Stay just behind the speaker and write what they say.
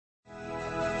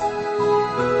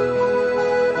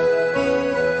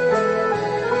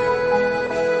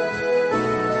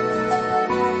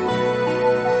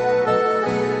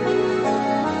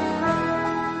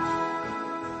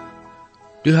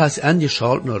Du hast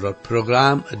angeschaut naar het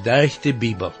programma Durch de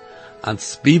Bibel.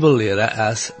 Als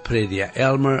Bibellehrer is prediker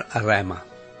Elmer Reimer.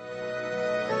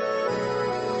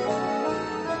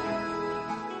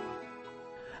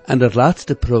 En het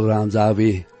laatste programma zagen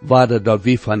we, dat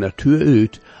we van natuur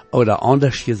uit, oder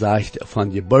anders gezegd,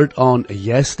 van geboorte aan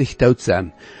geestlich dood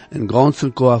zijn, en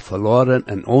ganzen Kor verloren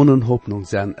en ohne Hoffnung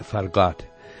zijn voor God.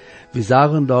 We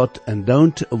sagen dat en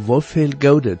don't wat veel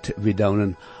goudet we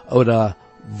doen, oder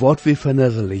wat we van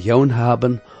een religion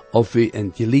hebben, of we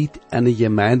een gelied en een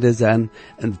gemeinde zijn,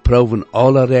 en proben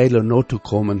alle Regeln na te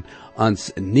komen,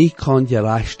 ons niet kan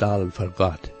gerechtstellen voor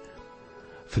God.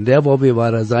 Vandaar waar we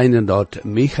waren zijn dat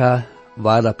Micha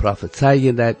waren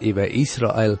prophezeien dat over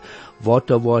Israël, wat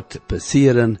er wordt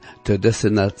passieren te deze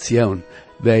nation,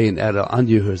 wegen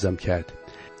Angehoorzaamheid.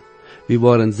 We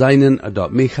waren zijn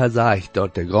dat Micha zegt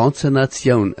dat de ganze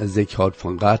nation zich had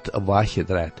van God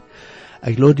weggedraaid.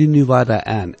 Ik lade nu weer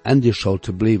aan, angeschaut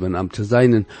te blijven, om te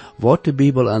zijn wat de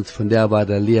Bibel ons van der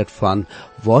waarde leert van,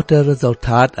 wat het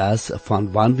resultaat is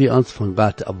van wanneer we ons van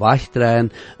God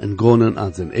wegdraaien en gaan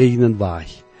aan zijn eigen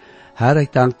weg. Herr,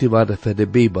 ik dank u waarde voor de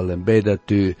Bibel en bid dat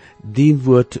u dien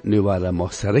woord nu waarde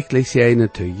mag schrikkelijk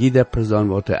zijn te jeder persoon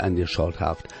wat er angeschaut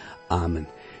heeft. Amen.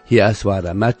 Hier is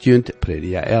waarde met junt,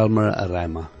 prediker Elmer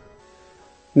Reimer.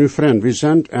 Nu vriend, we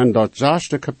zijn in dat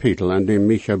 6e kapitel in dem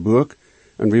Micha boek,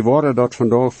 en we worden dat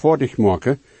vandaag fertig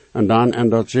maken, en dan in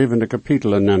dat 7e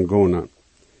kapitel in gaan.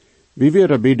 We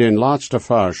werden bij den laatste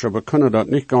vers, aber kunnen dat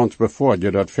niet ganz bevor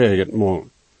je dat vergeet mal.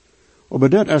 Aber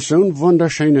dit is zo'n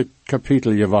wunderschöne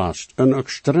kapitel geweest, en ook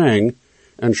streng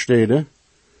in stede,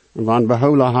 en wanneer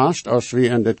behouden hast, als we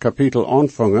in dit kapitel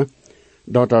aanvangen,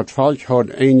 dat volk had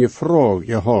een vraag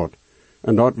gehad,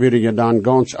 en dat werd je dan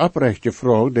ganz oprecht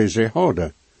gevraagd die ze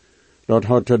hadden. Dat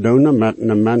had te doen met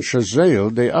een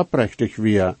mensenziel die oprechtig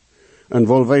weer, en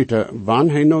wil weten,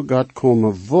 wanneer hij naar God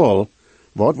komen wil,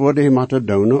 wat wordt hij moeten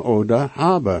doen oder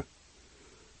hebben.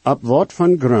 Op wat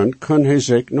van grond kan hij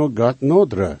zich naar God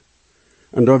naderen?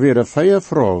 En daar werden 4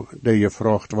 vragen die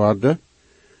gevraagd worden,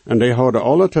 en die hadden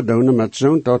alle te doen met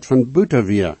zo'n dat van buiten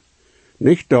weer,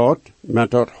 niet dat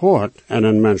met dat hart en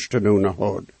een mens te doen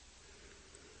had.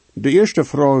 De eerste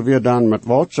vraag weer dan met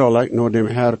wat zal ik naar dem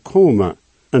Herr komen,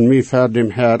 en mij voor dem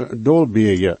Herr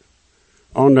dolbieren.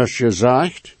 Anders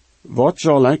gezegd, wat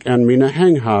zal ik aan mijn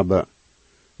heng hebben?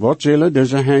 Wat zullen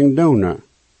deze heng doen?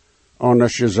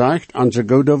 Anders gezegd, aan ze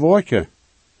goede werken.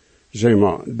 Zeg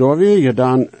maar, daar wil je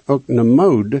dan ook een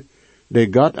mode die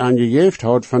God aan je geeft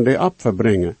houdt van die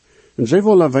opverbrengen. En ze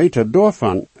willen weten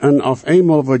daarvan, en of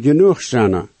eenmaal wat genoeg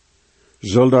zijn.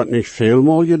 Zal dat niet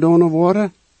veelmaal gedaan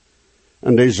worden?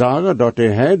 En die zeggen dat de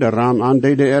heide ram aan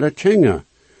die de tjingen,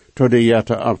 to de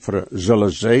jette opferen.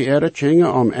 Zullen zij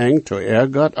tjingen om eng to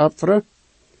God opferen?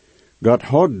 God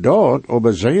had dat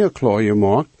over zeer klaar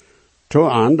gemaakt, to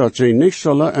aan dat zij niet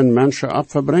zullen een mensen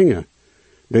opverbrengen.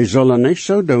 Die zullen niet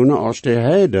zo doen als de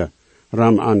heide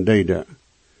ram aan deden.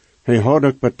 Hij had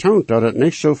ook betoond dat het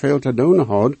niet zoveel te doen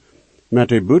had met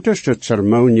de buitenste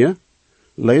ceremonie,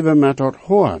 leven met dat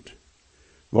hart.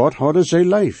 Wat hadden zij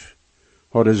leef?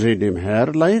 Hadden zij dem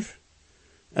Herr leef?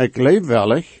 Ik leef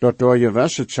wellig dat door je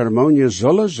wesse ceremonie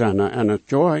zullen zijn en het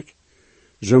kerk,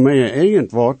 zo meer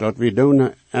eigend wat dat we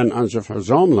doen in onze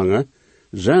verzamelingen,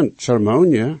 zijn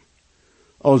ceremonie,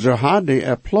 also had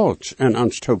die plaats in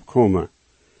ons top komen.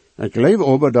 Ik leef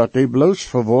over dat die bloos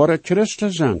verworden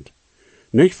Christen zijn.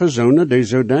 Niet verzonnen die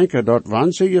zo denken dat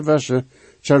wanneer ze je wesse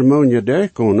ceremonie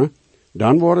doorkomen,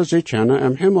 dan worden ze kennen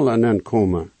im Himmel en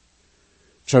komen.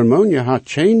 Ceremonie had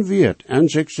geen weet en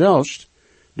zichzelf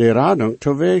de radung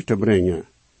teweeg te brengen.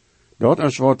 Dat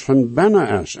is wat van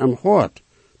binnen is, im hart.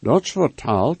 Dat is wat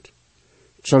taalt.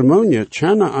 Ceremonie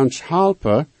kennen ons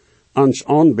helpen, ons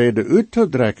aanbeden uit te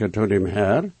trekken tot dem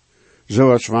Herr,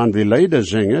 zoals wanneer we lieder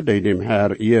zingen die dem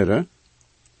Herr eren.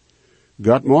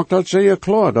 God maakt dat zeer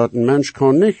klaar, dat een mens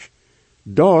kan niet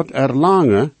dat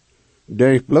erlangen,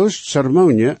 die bloos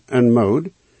ceremonie en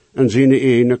mode, en zijn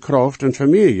eigen kracht en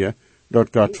familie, dat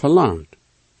God verlangt.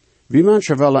 Wie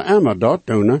mensen willen immer dat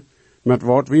doen, met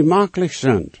wat we makkelijk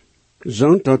zijn,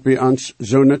 zodat dat bij ons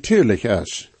zo natuurlijk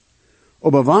is.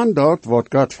 Aber wanneer dat wat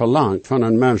God verlangt van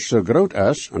een mens zo groot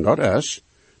is, en dat is,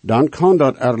 dan kan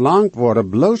dat erlangt worden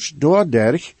bloos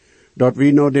doordat dat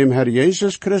we naar dem Herr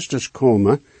Jezus Christus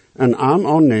komen en hem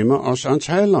aannemen als ons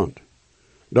heiland.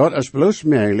 Dat is bloos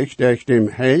mogelijk door dem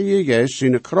Heilige Geest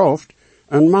zijn kracht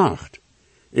en macht.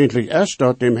 Endlich is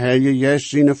dat dem Heilige Geest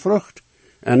zijn vrucht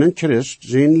en een Christ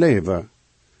zijn leven.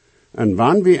 En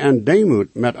wanneer we in deemoed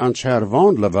met ons Herr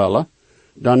wandelen willen,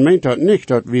 dan meent dat niet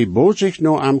dat we bozig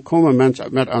naar hem komen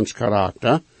met ons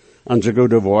karakter, onze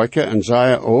goede werken en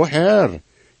zeggen, o Herr,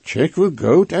 Check hoe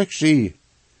goed ik zie.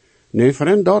 Nee,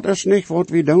 vriend, dat is niet wat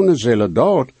we doen zullen.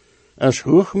 Dat is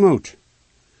hoogmoed.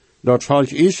 Dat volk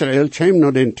Israël kwam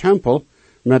naar den tempel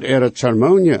met ihre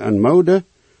ceremonie en mode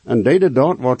en deden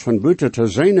dat wat van buiten te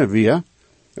zijn weer,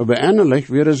 aber eindelijk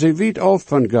werden ze weit af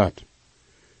van God.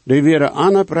 Die werden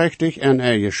onoprechtig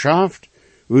en geschaft,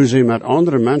 hoe ze met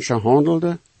andere mensen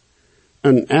handelden,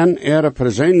 en in ihre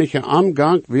persoonlijke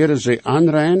omgang werden ze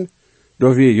aanrein,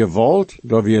 door weer geweld,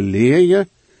 door weer leer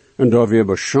en door weer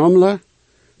beschummelen,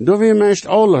 door weer meest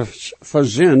alles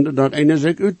verzinnen dat een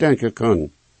zich uitdenken kan.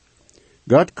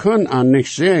 God kan aan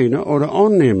nichts zeggen oder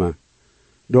aannemen.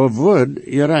 Door wordt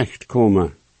je recht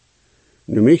komen.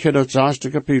 Nu Micha dat 6.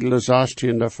 kapitel, de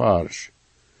 16e vers.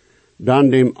 Dan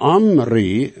dem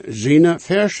Omri zijn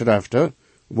verschriften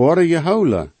worden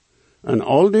gehouden, en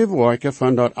al die werken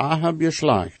van dat Ahab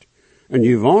geslacht, en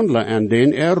je wandelen en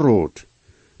den rood,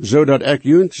 zodat ik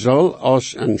junt zal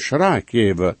als een schrik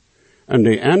geven, en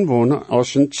de inwoner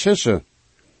als een zisse.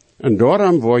 En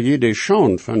daarom word je de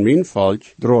schand van mijn volk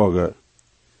dragen.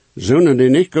 Zonen die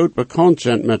niet goed bekend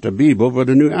zijn met de Bijbel,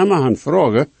 worden nu immer gaan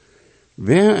vragen,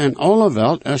 wer in alle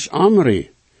wereld is Omri,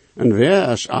 en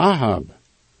wer is Ahab?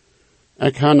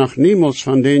 Ik heb nog niemals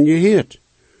van denen gehoord.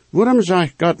 Waarom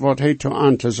zegt God wat hij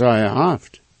aan te zeggen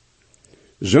heeft?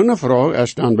 Zo'n vraag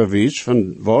is dan bewijs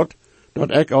van wat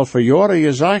dat ik al voor jaren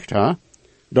gezegd heb,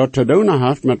 dat te doen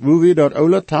heeft met hoe we dat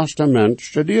Oude Testament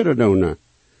studeren doen.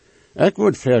 Ik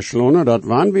wil verslaan dat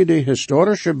wanneer we de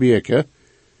historische boeken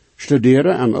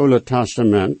studeren im Oude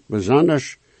Testament,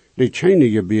 besonders de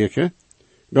Tscheinige boeken,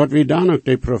 dat we dan ook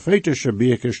de profetische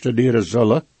boeken studeren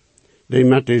zullen, die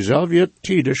met dezelfde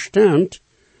tijden stemt,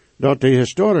 dat de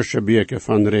historische boeken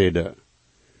van reden.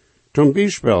 Zum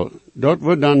Beispiel, dat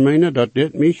we dan menen dat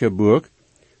dit Micha-boek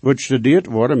wordt studeerd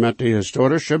worden met de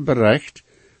historische bericht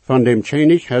van dem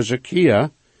König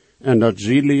Hezekia en dat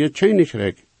ziedelijke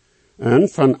Königreich, en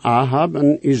van Ahab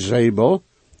en Izebel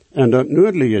en dat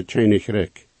noordelijke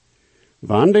Königreich.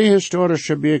 Wanneer de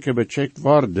historische boeken becheckt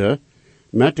worden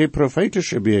met de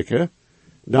profetische boeken,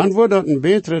 dan wordt dat een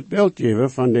beter beeld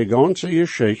geven van de ganze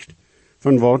geschichte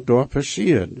van wat daar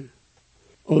passiert.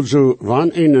 Also,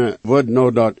 wanneer een wordt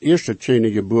nou dat eerste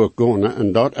Könige boek gaan,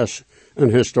 en dat is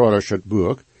een historische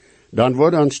boek, dan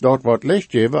wordt ons dat wat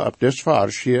licht geven op dit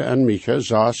vers hier in Micha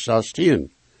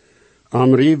 6:16.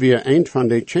 Omri weer een van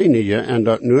de Könige en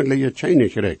dat noordelijke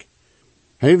Königreich.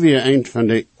 Hij weer een van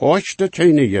de oudste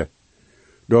Könige.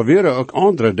 Daar waren ook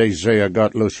andere die zeer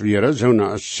godloos waren,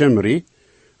 zoals Simri,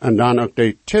 en dan ook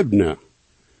de Tibne.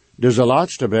 Deze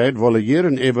laatste beid willen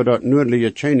jaren over dat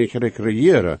noordelijke Königreich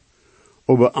regeren.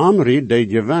 Aber Omri deed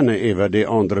gewinnen over de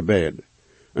andere beid.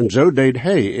 En zo deed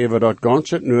hij over dat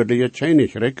ganse noordelijke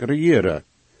Königreich regeren.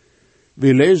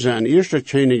 We lezen in 1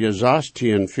 Könige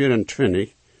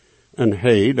 16:24, en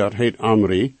hij, dat heet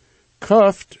Omri,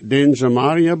 kauft den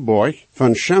Samaria-borg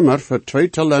van Shemer voor 2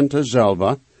 talenten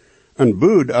zilver, en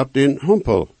bood op den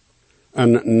humpel,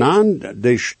 en naam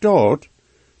de stad,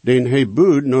 den hij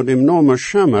bood naar dem naam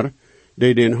Shemer,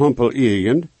 die den humpel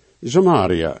eigen,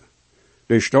 Samaria.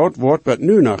 De stad wordt wat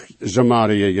nu nog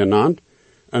Samaria genaamd,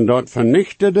 en dat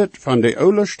vernichtet het van de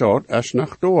oude stad als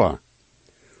nog door.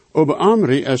 Aber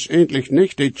Omri is endlich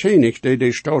niet de König die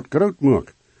de stad groot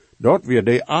maakt, dat weer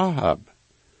de Ahab.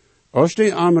 Als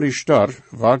de Omri starf,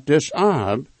 wordt des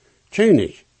Ahab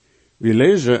König. We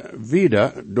lezen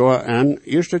wieder door in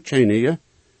 1 Könige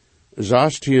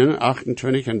 16,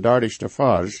 28 en 30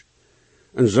 vers.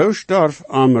 En zo starf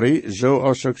Omri,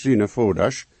 zoals ook zijn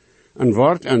vaders, en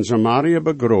wordt in Samaria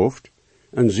begroofd,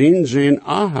 en zijn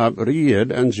Ahab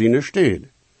regeert in zijn stad.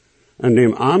 En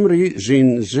dem Omri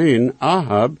zijn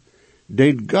Ahab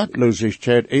deed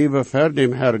godloosheid even ver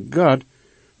dem Herr God,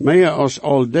 meer als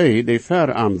al die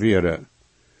ver aan waren.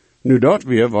 Nu dat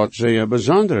weer wat zeer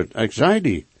bezonderd, ik zei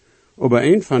die. Aber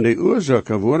een van de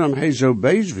oorzaken waarom hij zo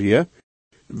bezig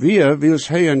weer wils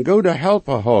hij een goede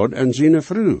helper had en zijn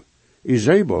vrouw,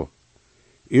 Izebel.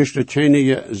 1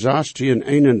 Könige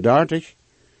 16:31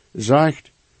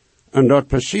 zegt, en dat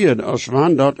passiert als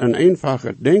wanneer dat een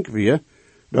eenvoudig denk weer,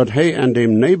 dat hij en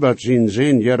dem Nebat zijn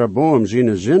zin Jeroboam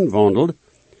zijn zin wandelt,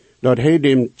 dat hij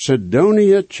dem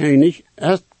Zidonië König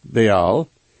Ethbaal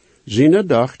zijn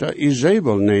dochter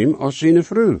Izebel neemt als zijn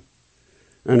vrouw.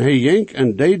 En hij jenk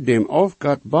en deed dem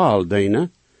afgod Baal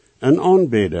dienen en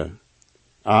aanbidden.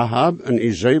 Ahab en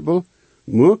Izebel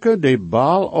moeken de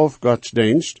Baal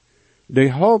afgodsdienst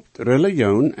de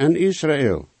hoofdreligie in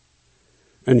Israël.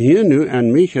 En hier nu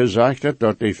in Micha zegt het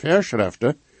dat de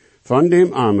verschriften van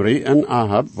dem Omri en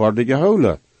Ahab worden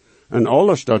gehouden. En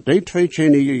alles dat die 2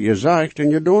 Könige gezegd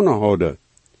en gedaan hadden.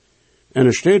 En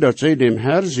er staat dat zij dem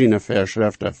Herr zijn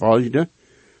verschriften volgden,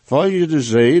 volgde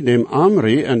zij dem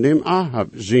Amri en dem Ahab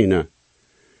ziene.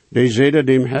 Die zeiden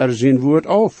dem Herr zijn woord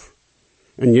af.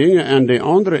 En gingen aan de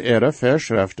andere ere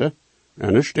verschriften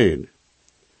en er steed.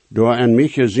 Door en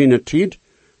Micha ziene tijd,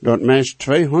 dat meest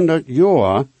 200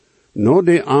 jaar, no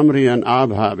de Amri en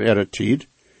Ahab ere tijd,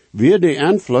 weer de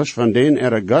invloed van den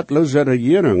ere gottloze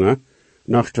regeringen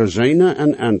nog te zijn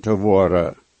en te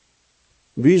worden.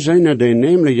 Wie zijn de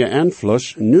nemelijke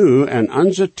invloed nu en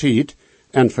onze tijd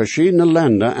in verschillende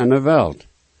landen en de wereld.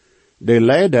 De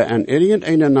leider en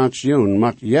irgendeine nation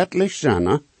mag jetlich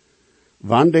zijn,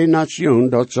 wanneer de nation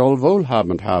dat zal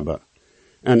wohlhabend hebben.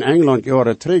 En Engeland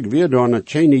jaren terug weer door een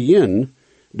Chinese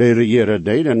de regeren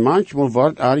deed en manchmal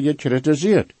wordt er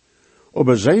gekritiseerd.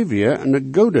 Maar zij weer een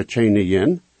goede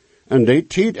Chinese en die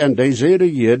tijd en deze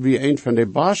regeert wie een van de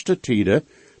beste tijden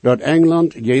dat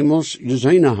Engeland jemals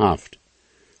gezien heeft.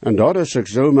 En dat is ook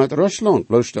zo met Rusland,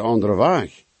 bloos de andere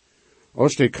weg.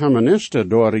 Als de communisten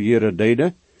door regeren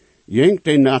deden, jenkt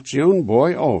de nation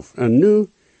boy af. En nu,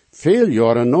 veel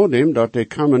jaren nadat dat de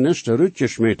communisten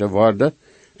uitgesmeten worden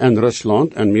in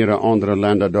Rusland en meerdere andere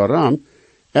landen daarom,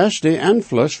 is de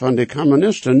invloed van de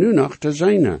communisten nu nog te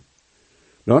zijn.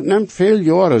 Dat neemt veel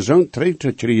jaren zo'n terug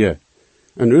te krijgen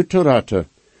en uit te ratten.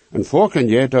 En volgend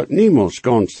jaar dat niemals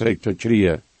gans terug te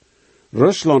krijgen.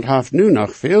 Rusland heeft nu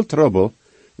nog veel trouble,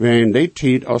 in die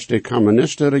tijd als de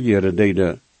communisten regeren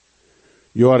deden.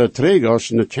 Jaren terug als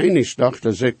de Chinese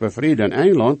dachten zich bevrijden in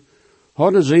Engeland,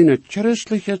 hadden ze een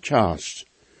christelijke chast.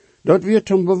 Dat weer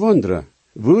te bewonderen,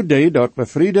 hoe die dat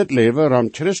bevrijd leven aan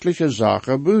christelijke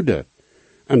zaken boeden.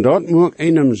 En dat moet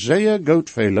einem zeer goed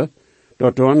velen,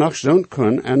 dat door nog zo'n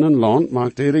kun en een land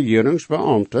mag de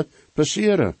regeringsbeambte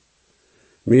passeren.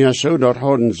 Meer zo dat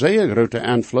hadden zeer grote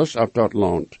invloed op dat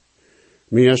land.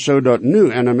 Meer zo dat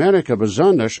nu in Amerika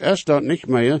besonders is dat niet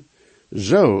meer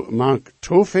zo, maar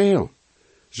te veel.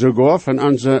 Sogar van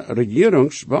onze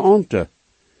regeringsbeambten.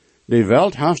 De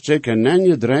wereld heeft zich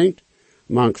ingedrängt,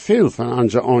 maar veel van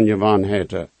onze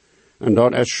ongewoonheden. En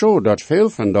dat is zo dat veel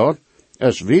van dat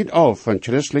is wijd af van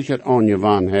christelijke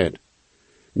ongewoonheid.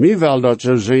 Mij wil dat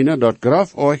zo zijn dat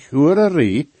graf euch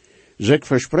hoererie zich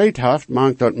verspreid heeft,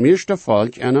 maakt dat meeste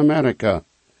volk in Amerika.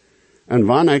 En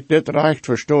wanneer ik dit recht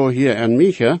verstoor hier in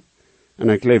Micha, en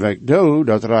ik leef ik doe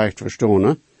dat recht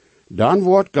verstoren, dan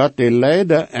wordt God de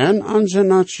leider en onze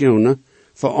nationen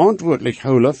verantwoordelijk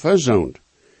houden voor zo'n.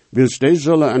 Wils die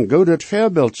zullen een goed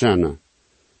voorbeeld zijn.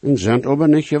 En zijn aber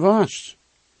niet gewaast.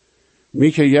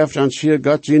 Micha geeft ons hier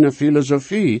God zijn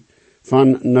filosofie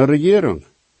van een regering.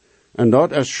 En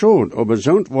dat is zo, aber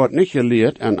zo'n wordt niet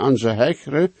geleerd in onze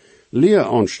hegere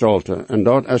leeranstalten. En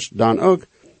dat is dan ook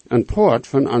een poort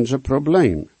van onze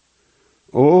probleem.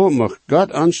 Oh, mag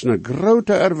God ons een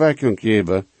grote erwekking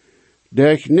geven,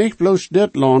 dat niet bloos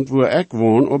dit land waar ik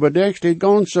woon, aber dat de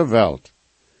ganze wereld.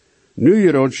 Nu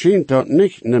hieruit schijnt dat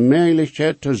niet een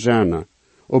mogelijkheid te zijn,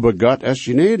 aber God is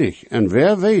gnädig, en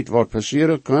wer weet wat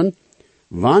passeren kan,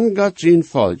 wanneer God zijn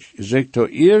volk zich tot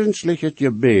ernstlich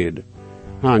gebed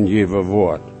aangeven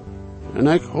wordt. En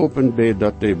ik hoop en bid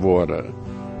dat die worden.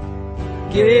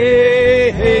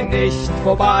 Geh nicht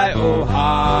vorbei, o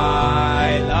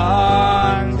Heiland,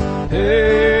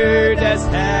 hör des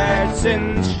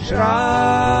Herzens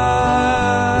Schrei,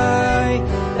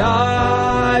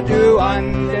 da du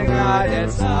an den Gnade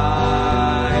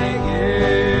zeigest,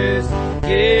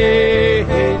 geh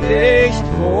nicht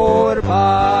vorbei.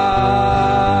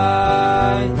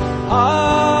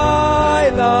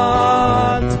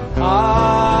 Heiland,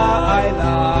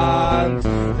 Heiland,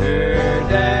 hör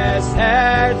des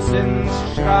Herzens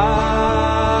Schrei,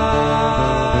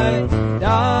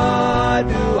 da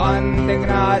du an den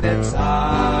Gnade zeigest,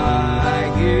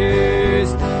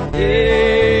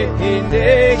 geh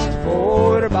nicht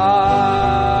vorbei.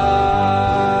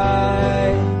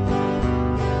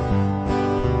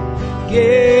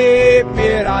 Gib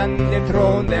mir an den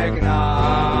Thron der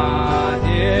Gnade,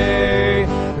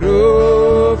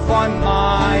 ruf von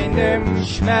meinem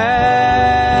Schmerz,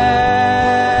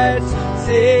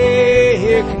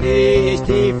 sehe knie ich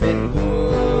tief in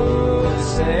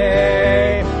Buße,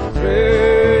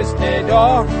 tröste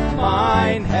doch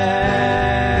mein Herz.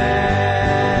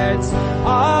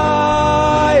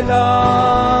 Heiland,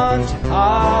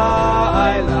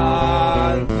 Heiland,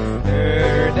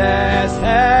 hör des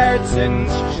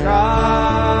Herzens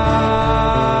Schrei,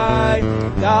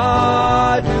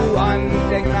 da du an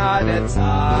der Gnade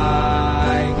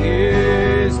zeigest,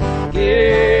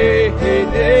 geh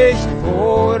nicht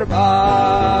vorbei.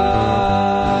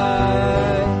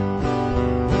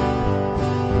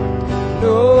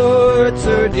 Nur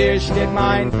zu dir steht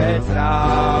mein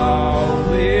Vertrauen,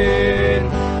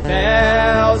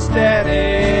 Fels der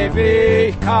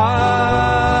Ewigkeit.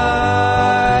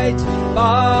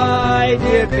 Bei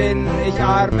dir bin ich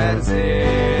armer sicher,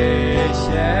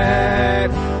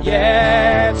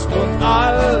 jetzt und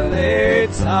alle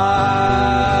Zeit.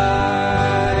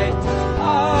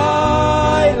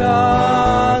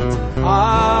 Heiland,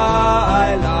 Heiland,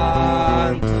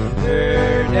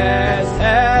 hör des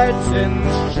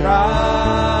Herzens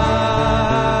Schrei,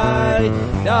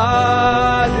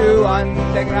 da du an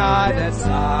der Gnade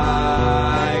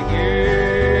zeigest,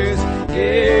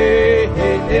 geh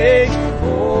nicht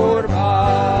vorbei.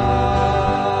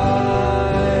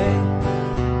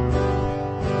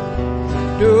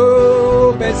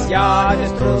 Du bist ja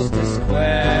des Trostes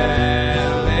Quelle,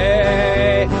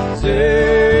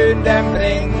 Sünden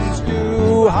bringst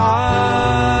du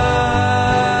heil,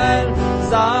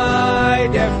 sei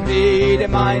der Friede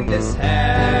meines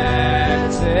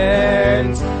Herzens,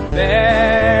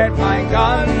 wert mein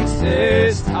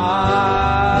ganzes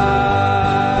Heil.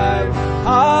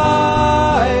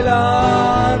 Heiland,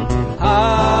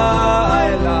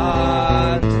 Heiland,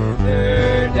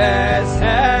 hör des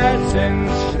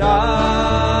Herzens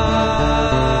Schrei,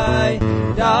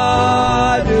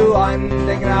 da du an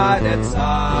der Gnade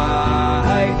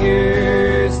zeigest,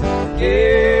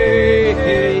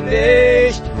 geh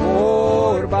nicht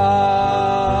vorbei.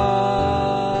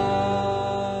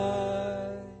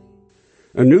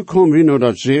 En nu komen we naar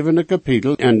dat 7e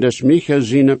kapitel en des Micha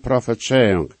zijn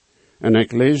profetieung. En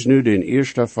ik lees nu den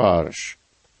eerste vers.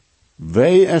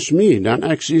 Wee is mij,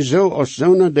 dan ik zie zo als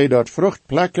zonen die dat vrucht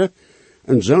plekken,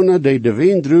 en zonen die de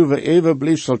wiendruwe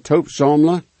evenbliefsel toop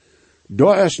zamelen,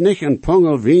 daar is niet een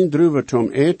pongel wiendruwe tom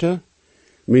eten,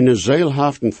 mijn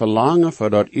zeilhaften verlangen voor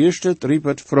dat eerste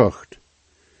triepet vrucht.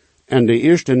 En de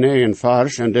eerste 9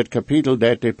 vers in dit kapitel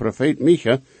dat de profeet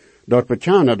Micha dat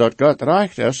bekennen dat God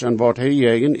recht is en wat hij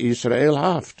tegen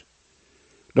Israël heeft.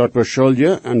 Dat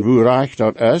beschulje en hoe recht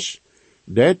dat is,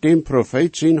 dat dem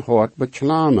profeet zijn hart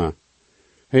beklamen.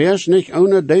 Hij is niet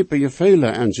ohne diepe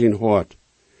fehler in zijn hart.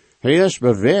 Hij is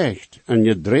beweegt en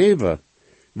gedreven,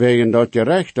 wegen dat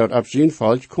gerecht dat op zijn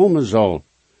volk komen zal.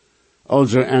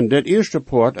 Also in dit eerste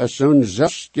poort is zo'n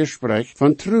zelfgesprek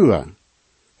van truhe,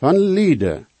 van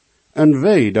lieden, en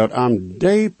wee dat am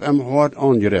diep im hart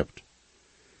aangrijpt.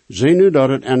 Zie nu dat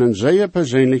het in een zeer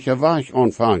persoonlijke weg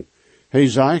aanvangt. Hij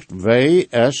zegt, wee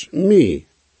is mij.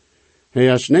 Hij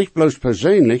is niet bloos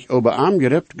persoonlijk, aber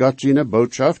aangrijpt God zijn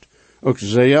boodschap ook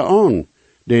zeer aan,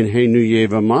 den hij nu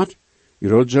geven moet,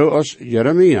 groot zo als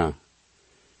Jeremia.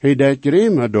 Hij deed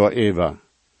gremen door Eva.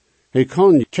 Hij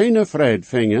kan geen vrede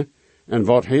vinden en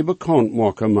wat hij bekend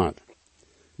maken moet.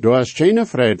 Door is geen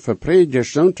vrede voor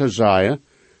predikers zo'n te zeggen,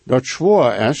 dat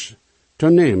zwaar is te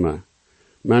nemen.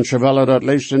 Mensen willen dat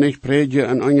liefst niet prediken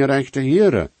en ongerechte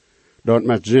heren, dat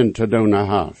met zin te doen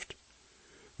heeft.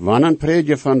 Wanneer een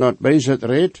prediker van dat bezit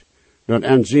redt, dat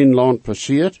in zijn land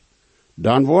passiert,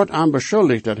 dan wordt aan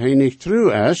beschuldigd dat hij niet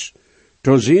trouw is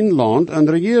tot zijn land en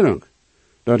regering,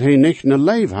 dat hij niet een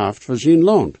leven heeft voor zijn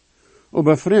land.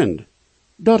 Maar vriend,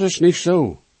 dat is niet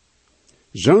zo.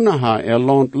 Zo'n haar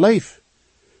land leeft.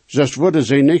 Zelfs worden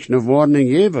ze niet een warning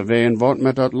geven, wegen wat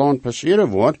met dat land passieren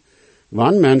wordt,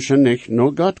 wanneer mensen niet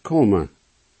naar God komen.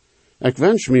 Ik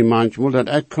wens me manchmal dat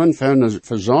ik kon voor een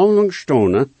verzameling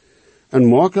stonen en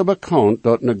maken bekend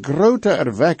dat een grote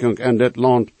erwekking in dit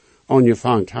land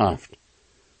aangevangen heeft.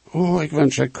 Oh, ik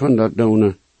wens ik kon dat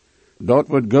doen. Dat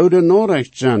wordt goede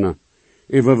Nachricht zijn.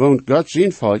 Even woont God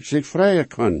zijn volk zich vrijen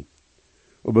kan.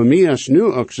 Maar bij mij is nu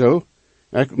ook zo,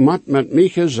 ik moet met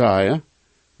Micha zeggen,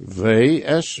 wee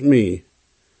is mij,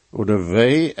 oder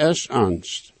wee is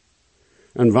angst.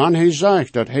 En wanneer hij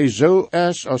zegt dat hij zo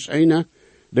is als een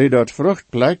die dat vrucht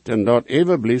plekt en dat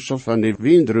evenbliefsel van die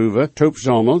wiendruwe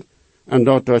toepzamelt en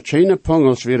dat er geen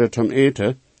pongels weer te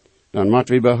eten, dan moet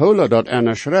we behouden dat in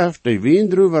de schrift die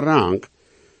wiendruwe rank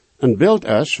een beeld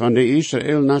is van de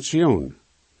Israël-nation.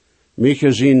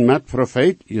 Micha zijn met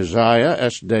profeet Jesaja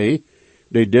is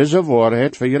die deze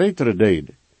waarheid vergeten deed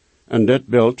en dit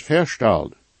beeld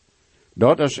verstelt.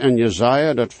 Dat is in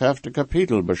Jesaja dat 5e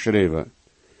kapitel beschreven.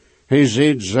 Hij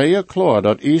ziet zeer klaar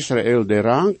dat Israël de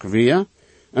rank weer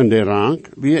en de rank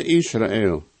weer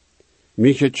Israël.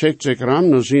 Micha checkt zich ram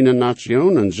naar zijn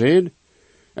nation en zegt,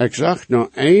 ik zag nog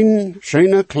één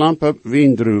schöne klampe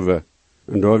wiendruwe,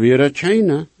 en daar weer het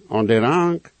schöne aan de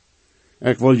rank.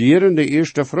 Ik wil hier de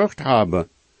eerste vrucht hebben,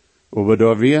 aber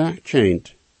daar weer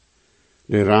schönt.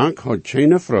 De rank had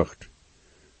schöne vrucht.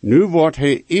 Nu wordt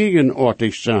hij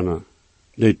eigenartig zijn.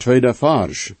 De tweede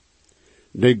vers.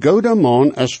 De goede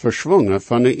man is verschwongen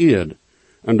van de eerd,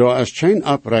 en daar is geen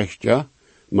oprechter,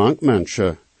 mank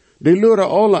mensen. Die luren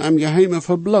alle im geheime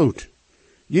verbloot.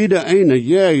 Jeder ene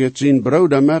jaagt zijn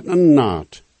broeder met een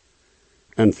naad.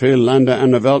 En veel landen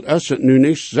in de wereld is het nu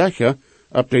niet zeker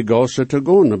op de gassen te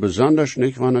gaan, besonders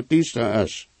niet wanneer het Easter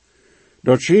is.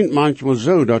 Dat schijnt manchmal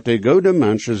zo dat de goede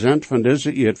mensen zijn van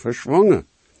deze eerd verschwongen.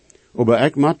 Maar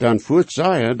ik moet dan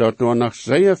voortzeggen dat er nog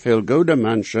zeer veel goede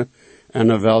mensen in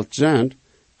de wereld zijn,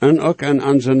 en ook in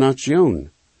onze nation.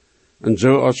 En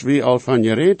zoals we al van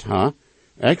gereed hebben,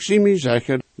 ik zie me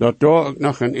zeggen dat er ook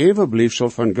nog een evenbliefsel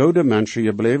van goede mensen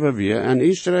gebleven weer in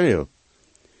Israël.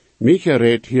 Micha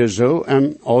redt hier zo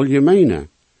im Algemene.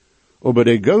 Aber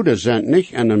de goede zijn niet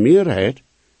in de meerheid,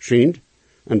 schijnt,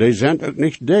 en die zijn ook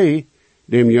niet die,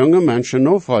 dem jonge mensen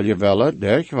navolgen willen,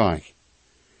 dergweg.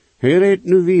 Hij redt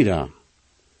nu wieder.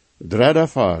 Derde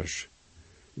vers.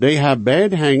 Die hebben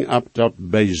beid hang op dat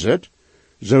bezit,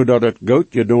 zodat het goed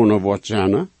gedaan wordt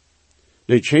zijn.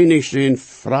 De tjenigsten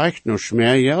vraagt nog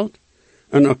smeergeld,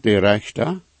 en ook de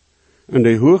rechter, en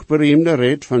de hoogbereemde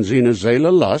redt van zijn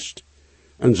ziele last,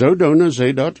 en zo doen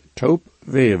zij dat taub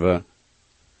weven.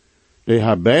 Die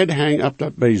hebben beid hang op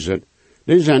dat bezit.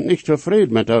 Die zijn niet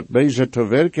tevreden met dat bezit te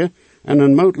werken en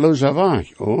een moedloze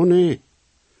weg. Oh nee.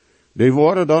 Die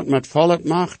worden dat met volle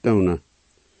macht doen.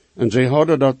 En zij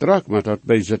hadden dat druk met dat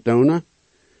bezit doen.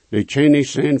 Die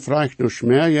tjenigsten vraagt nog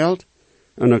smeergeld,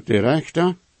 en ook de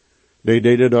rechter, die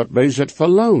deden dat bezit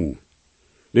verloon.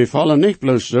 Die vallen niet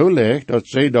bloos zo leeg dat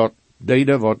zij dat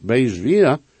deden wat bezit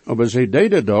weer, maar zij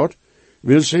deden dat,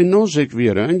 wil zij nozig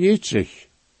weer en jeet zich.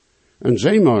 En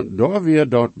zij maar daar weer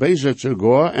dat bezit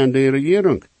sogar en de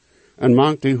regering, en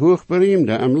maakt die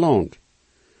hoogbereemde im land.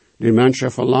 Die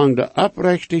mensen verlangden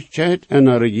oprechtigheid in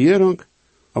de regering,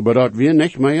 maar dat weer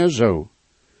niet meer zo.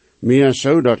 Meer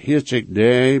zo dat hier zich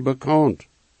die bekend.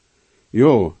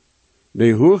 Jo,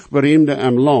 die hoogbereemde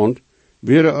im land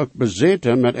werden ook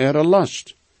bezeten met ihre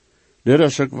last. Dit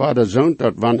is ook waar de zoon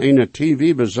dat wanneer een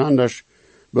TV besonders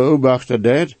beobachten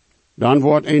deed, dan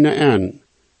wordt eine aan.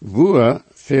 Wo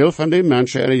veel van die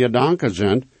mensen ihre gedanken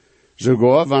zijn,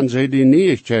 sogar wanneer zij die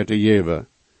nieuwigheden geven.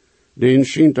 Den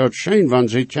schijnt dat schijn, wanneer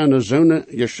zij kunnen zo'n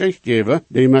geschichte geven,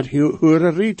 die met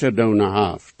hoererie te doen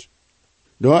heeft.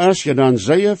 Daar is je dan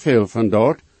zeer veel van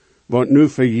dat, wat nu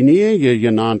voor je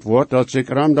genaamd wordt, dat zich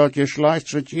ram dat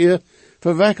geslachtsverkeer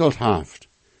verwikkeld heeft.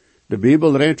 De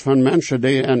Bijbel redt van mensen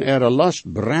die in ihre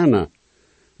last brennen.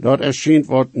 Dat is schijnt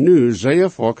wat nu zeer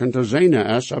volken te zien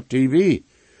is op TV,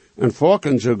 en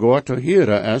volken sogar te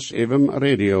horen is even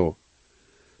radio.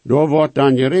 Daar wordt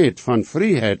dan gereed van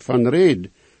vrijheid van red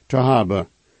te hebben,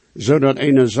 zodat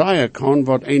een zeggen kan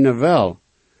wat een wil,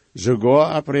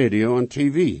 sogar op radio en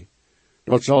TV.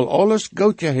 Dat zal alles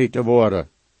goed geheten worden.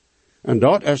 En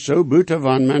dat is zo buiten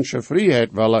wanneer mensen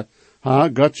vrijheid willen,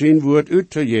 God zijn woord uit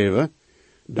te geven,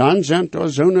 dan zijn er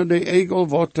zo'n de egel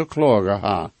wat te klagen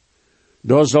ha.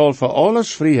 Daar zal voor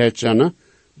alles vrijheid zijn,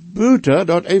 buiten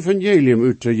dat evangelium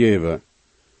uit te geven.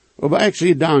 Maar ik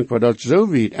zie dankbaar dat zo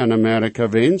weit in Amerika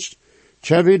wenst,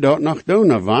 we dat nog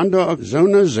doen, want er ook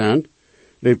zo'n zijn,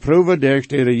 die proeven durch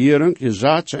de regering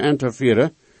gezet te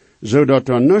interferen, zodat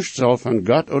er niets zal van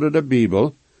God oder de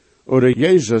Bijbel, oder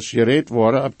Jezus gereed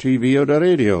worden op TV oder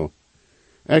radio.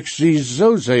 Ik zie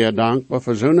zo zeer dankbaar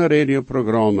voor zo'n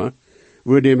radioprogramma,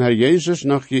 waar dem Herr Jezus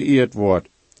nog geëerd wordt,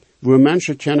 waar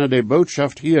mensen kunnen de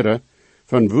boodschap horen,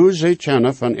 van hoe zij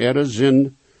kunnen van ihre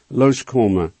zin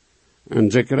loskomen,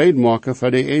 en zich reed maken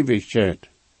voor de eeuwigheid.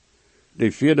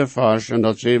 De 4e vers in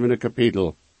dat 7e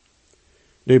kapitel.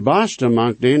 De beste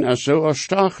maakt den is zo als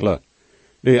stachelen,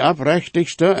 de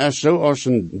oprechtigste is zo als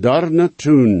een darne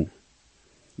tuin.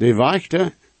 De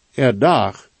wachte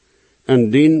dag, en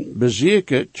den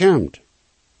bezirke komt.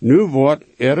 Nu wordt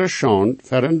schand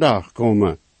voor een dag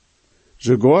komen.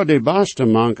 Sogar de beste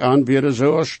mank aan weer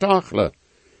zo als stachelen,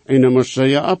 en dan moet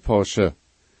ze oppassen.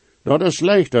 Dat is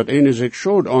leicht dat een zich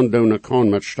schuld aandoen kan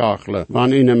met stachelen,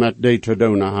 wanneer een met die te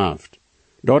doen heeft.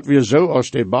 Dat weer zo als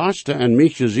de beste en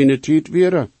Micha zijn tijd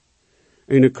weer.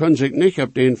 En kan zich niet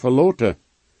op den verloten.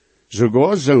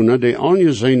 Sogar zonen die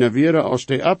aangezien weer als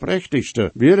de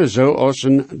oprechtigste, weer zo als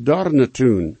een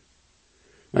darnetuin.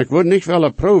 Ik wil niet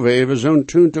willen proeven even zo'n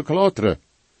tuin te klauteren.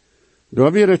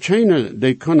 Daar weer keine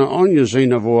die kunnen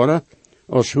aangezien worden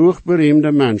als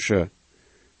hoogbereemde mensen.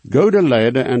 Goede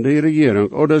leider en de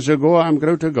regering, oder sogar am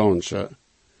grote ganze.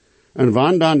 En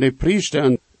wanneer dan de priester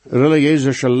en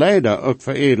religieuze leider ook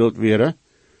veredeld werden,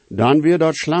 dan weer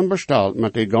dat slam besteld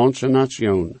met de ganze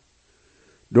nation.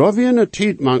 Daar weer een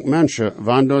tijd mank mensen,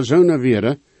 wanneer daar zo'n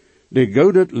weer, die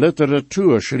goede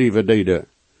literatuur schrijven deden.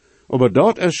 Maar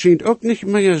dat is schijnt ook niet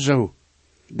meer zo.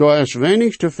 Daar is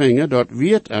weinig te vinden dat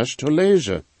weet is te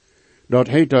lezen. Dat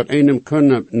heet dat einem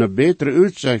kunnen een betere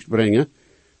uitzicht brengen,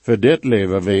 voor dit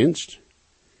leven wenst.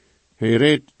 Hij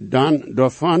redt dan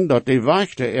daarvan dat de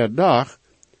wachte dag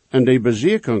en de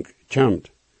bezieking komt.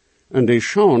 En de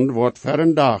schande wordt voor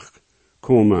een dag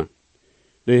komen.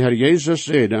 De Heer Jezus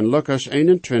zei in Lucas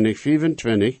 21,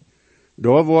 25,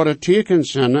 daar worden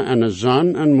tekens zijn en de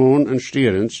zon en maan en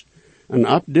sterens, en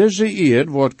op deze eerd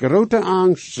wordt grote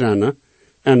angst zijn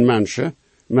en mensen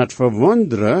met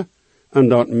verwonderen en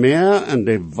dat meer en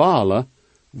de wale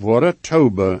worden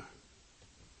tobe.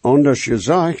 Anders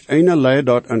gezegd, eenerlei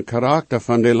dat een karakter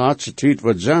van de laatste tijd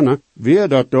wordt zijn, weer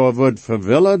dat door wordt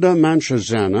verwillerde mensen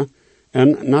zijn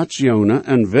en nationen,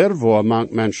 en weer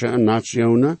maakt mensen en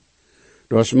nationen.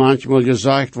 Er is manchmal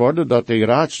gezegd worden dat de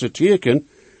raadste teken,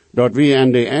 dat we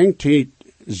in de eindtijd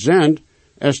zijn,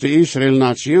 als de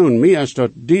Israël-nation, mij is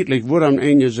dat duidelijk waarom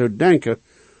je zo denken,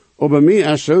 maar mij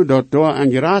is zo dat daar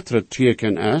een raadste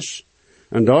teken is,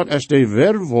 en dat is de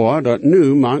weer dat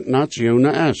nu maakt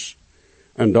nationen is.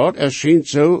 En dat is schijnt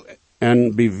zo,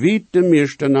 en bewiet de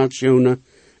meeste nationen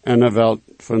in de wereld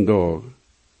vandaag.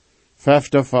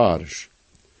 5e vers.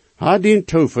 Ha dien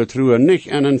toevertrouwen niet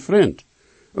aan een vriend,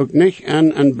 ook niet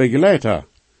aan een begeleiter.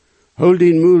 Hol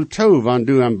dien moel toe, wanneer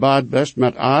du in bad bist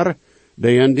met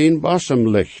die in dien bossem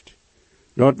ligt.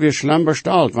 Dat weer slim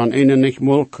besteld, wanneer een niet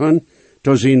moel kun,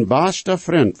 to zijn beste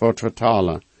vriend wordt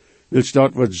vertalen. Dus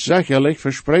dat wordt zekerlijk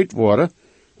verspreid worden,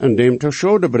 en dem te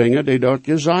schade brengen, die dat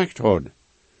gezegd had.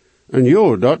 En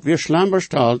jo, dat weer slim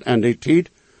besteld, en die tijd,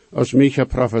 als Micha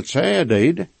profetieën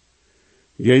deed.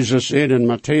 Jezus zei in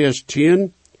Matthäus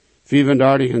 10,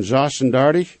 35 en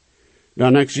 36,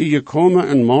 dan ik zie je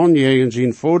komen een man je in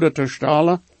zijn vader te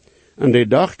stalen, en die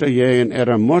dachten je in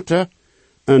ihre moeder,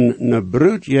 en een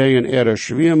bruid je in ihre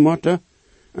schwieermoeder,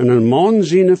 en een man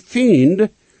zijn vriend,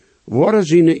 worden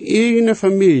zijn eigen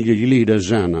familieleden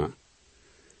zijn.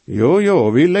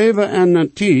 Jo, we leven in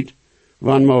een tijd,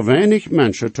 wanneer maar weinig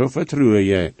mensen te vertrouwen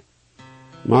heeft.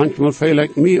 Manchmal voel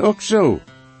ik mij ook zo.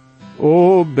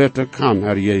 O, bitte kom,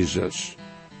 Herr Jezus.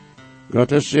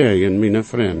 Gottes Segen, mijn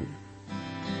vriend.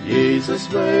 Jesus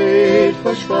weet,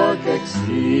 versprach ik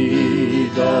zie,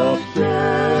 dat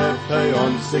geeft hij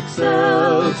ons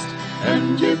zichzelf,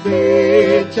 en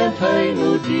gebet kent hij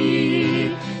nu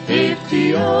die, heeft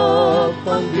die op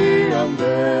van die am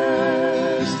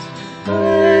best.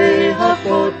 Hij hat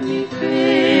God niet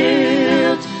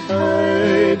veert,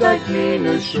 hij dekt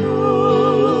meine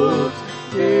schuld.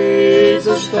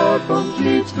 Jezus starb und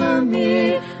litt für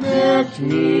mich, merkt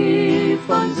mich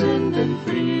von Sünden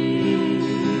frei.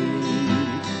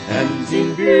 En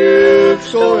zijn Glück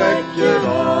so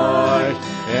gereicht,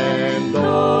 en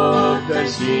doch der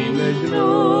seine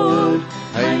Gnade,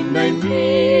 ein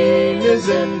meine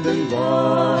Sünden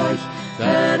weicht,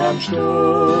 der am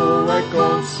Stock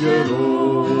uns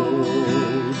geruht.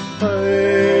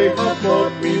 Hey, hat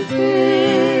Gott mich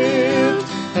geehrt,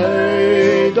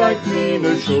 hey, dekt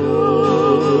meine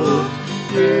Schuld.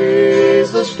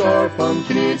 Jesus starb am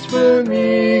Kreuz für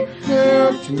mich,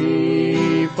 macht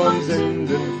mich von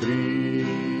Sünden frei.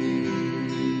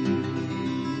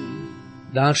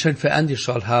 Dankeschön für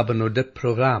angeschaut haben nur das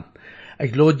Programm.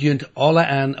 Ich lade junt alle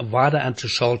an, weiter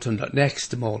anzuschalten das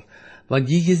nächste Mal. Wenn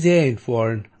je gesehen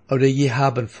worden, oder je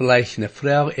haben vielleicht eine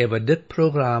Frage über das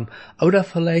Programm, oder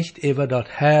vielleicht über das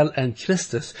Heil in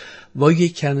Christus, wo je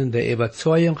können die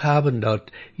Überzeugung haben, dass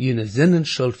jene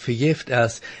Sinnenschuld vergift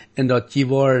ist, und dass je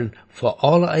wollen vor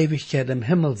aller Ewigkeit im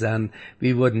Himmel sein,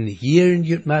 wir würden hier in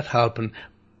jut mithelfen,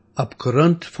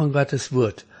 aufgrund von Gottes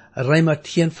Wort. Römer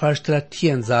 10, Vers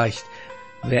 13 sagt,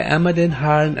 wer immer den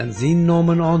Herrn in seinen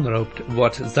Namen anruft,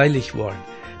 wird selig worden.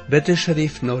 Bitte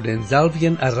schrift noch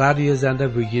denselben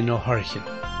Radiosender, wo je noch horchen.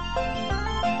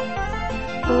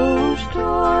 Hoe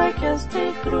stark is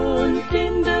de grond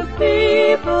in de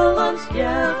Bibel ons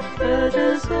geeft, het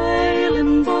is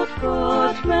heilen wat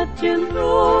God met je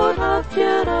nood heeft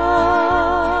gedaan.